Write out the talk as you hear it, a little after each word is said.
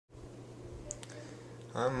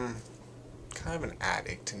I'm kind of an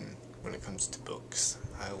addict when it comes to books.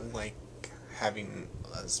 I like having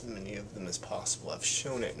as many of them as possible. I've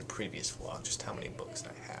shown it in a previous vlog just how many books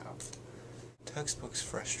I have. Textbooks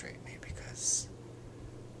frustrate me because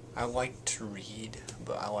I like to read,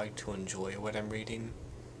 but I like to enjoy what I'm reading.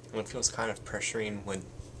 And it feels kind of pressuring when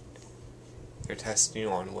they're testing you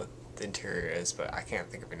on what the interior is, but I can't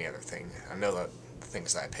think of any other thing. I know that the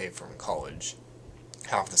things that I pay for in college,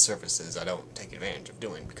 half the services I don't take advantage of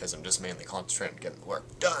doing because I'm just mainly concentrating on getting the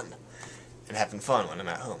work done and having fun when I'm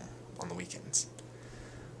at home on the weekends.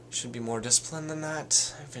 Should be more disciplined than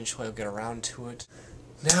that. Eventually I'll get around to it.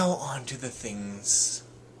 Now on to the things.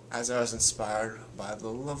 As I was inspired by the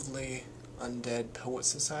lovely Undead Poet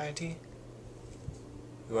Society,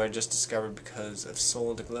 who I just discovered because of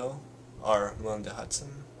Soul to Glow, or Melinda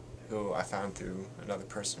Hudson, who I found through another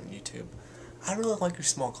person on YouTube. I really like your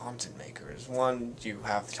small content makers. One, you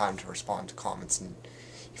have time to respond to comments and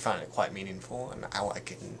you find it quite meaningful, and I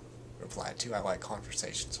like it and reply to. I like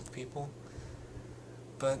conversations with people.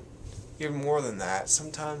 But even more than that,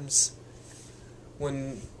 sometimes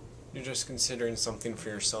when you're just considering something for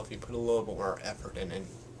yourself, you put a little bit more effort in it.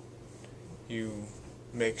 You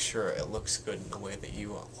make sure it looks good in the way that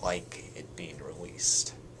you like it being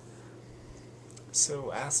released.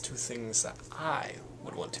 So as to things that I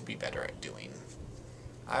would want to be better at doing,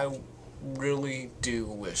 I really do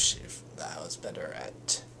wish that I was better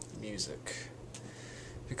at music,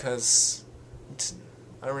 because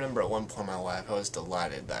I remember at one point in my life I was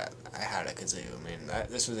delighted that I had a kazoo. I mean,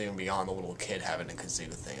 this was even beyond the little kid having a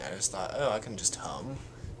kazoo thing. I just thought, oh, I can just hum.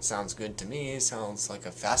 Sounds good to me. Sounds like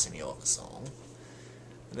a fascinating of a song.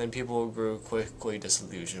 And then people grew quickly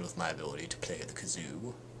disillusioned with my ability to play the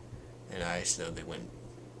kazoo, and I slowly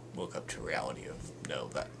woke up to reality of, no,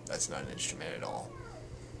 that's not an instrument at all.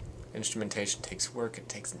 Instrumentation takes work, it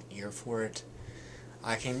takes an ear for it.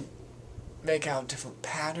 I can make out different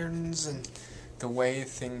patterns and the way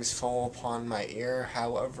things fall upon my ear,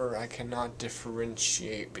 however, I cannot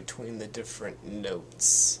differentiate between the different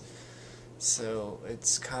notes. So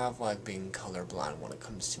it's kind of like being colorblind when it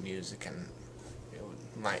comes to music, and it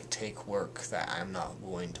might take work that I'm not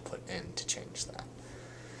willing to put in to change that.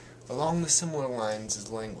 Along the similar lines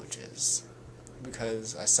as languages,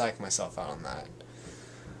 because I psych myself out on that.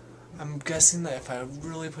 I'm guessing that if I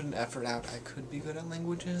really put an effort out, I could be good at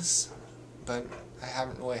languages, but I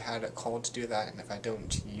haven't really had a call to do that, and if I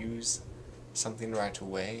don't use something right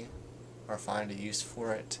away, or find a use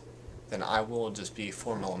for it, then I will just be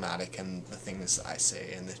formulaic in the things I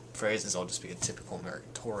say, and the phrases will just be a typical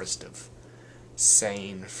American tourist of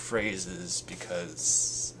saying phrases,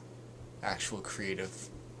 because actual creative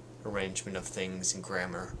arrangement of things and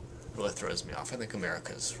grammar really throws me off. I think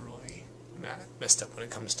America's really messed up when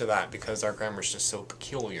it comes to that, because our grammar is just so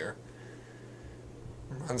peculiar.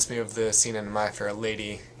 Reminds me of the scene in My Fair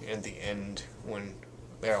Lady in the end when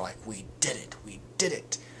they're like, we did it, we did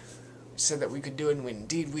it. We said that we could do it, and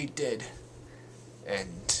indeed we did.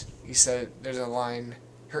 And he said, there's a line,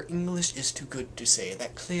 her English is too good to say.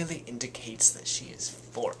 That clearly indicates that she is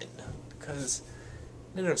foreign. Because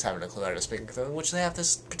they don't having a clue how to speak, which they have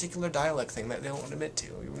this particular dialect thing that they don't admit to,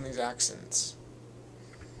 even these accents.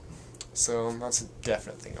 So that's a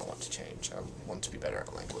definite thing I want to change. I want to be better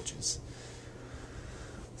at languages.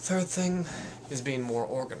 Third thing is being more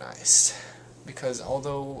organized, because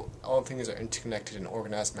although all things are interconnected and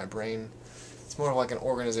organized in my brain, it's more of like an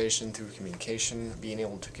organization through communication, being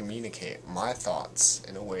able to communicate my thoughts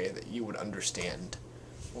in a way that you would understand,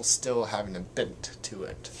 while still having a bent to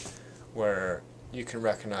it, where you can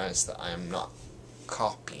recognize that I am not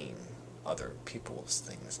copying other people's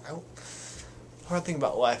things. The hard thing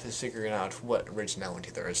about life is figuring out what originality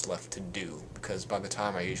there is left to do, because by the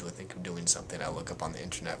time I usually think of doing something, I look up on the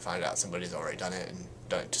internet, find out somebody's already done it, and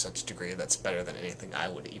done it to such a degree that's better than anything I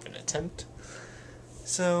would even attempt.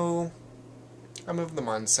 So I'm of the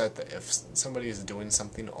mindset that if somebody is doing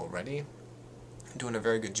something already, doing a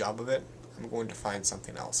very good job of it, I'm going to find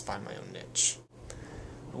something else, find my own niche.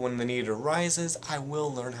 When the need arises, I will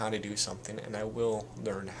learn how to do something, and I will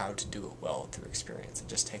learn how to do it well through experience. It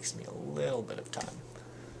just takes me a little bit of time.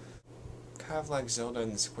 Kind of like Zelda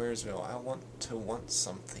in Squaresville, I want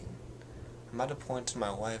something. I'm at a point in my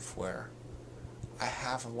life where I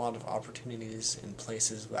have a lot of opportunities in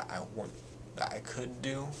places that I could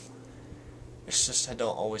do. It's just I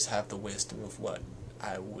don't always have the wisdom of what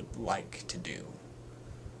I would like to do.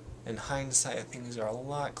 In hindsight, things are a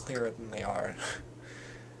lot clearer than they are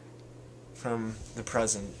from the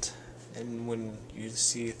present, and when you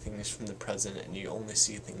see things from the present and you only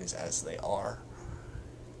see things as they are,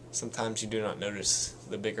 sometimes you do not notice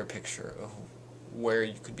the bigger picture of where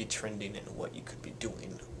you could be trending and what you could be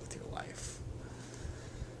doing with your life.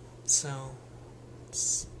 So,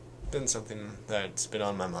 it's been something that's been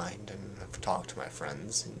on my mind, and I've talked to my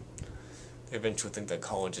friends, and they eventually think that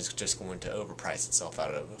college is just going to overprice itself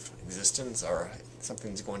out of existence, or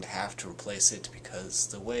something's going to have to replace it, because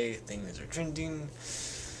the way things are trending,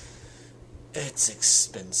 it's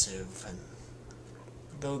expensive, and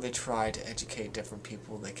though they try to educate different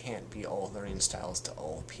people, they can't be all learning styles to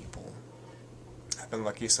all people. I've been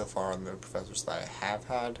lucky so far on the professors that I have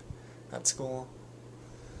had at school.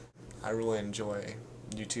 I really enjoy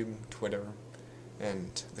YouTube, Twitter,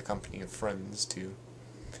 and the company of friends to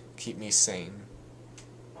keep me sane.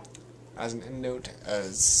 As an end note,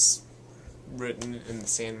 as written in the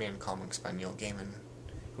Sandman comics by Neil Gaiman,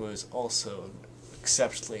 who is also an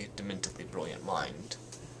exceptionally dementedly brilliant mind.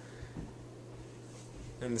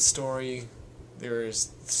 In the story, there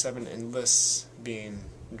is 7 endless, being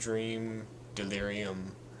dream,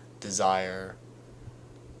 delirium, desire,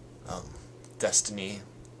 destiny,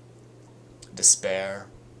 despair,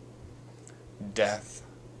 death,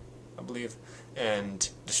 I believe, and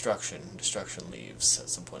destruction. Destruction leaves at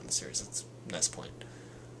some point in the series. That's the next point.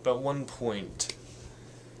 But at one point,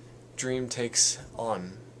 Dream takes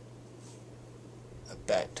on a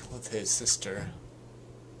bet with his sister,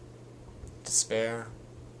 Despair,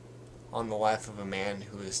 on the life of a man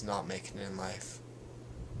who is not making it in life.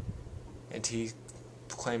 And he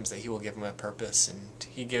claims that he will give him a purpose, and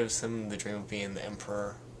he gives him the dream of being the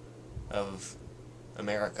Emperor of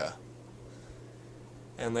America.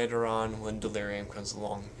 And later on, when Delirium comes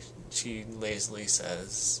along, she lazily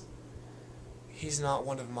says, "He's not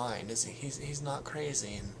one of mine, is he? He's not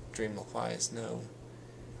crazy." And Dream replies, "No,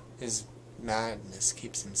 his madness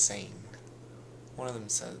keeps him sane." One of them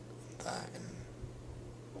said that, and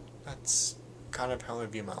that's kind of how I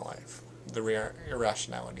view my life. The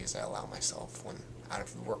irrationalities I allow myself when out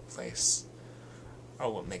of the workplace are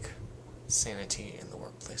what make sanity in the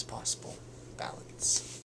workplace possible. Balance.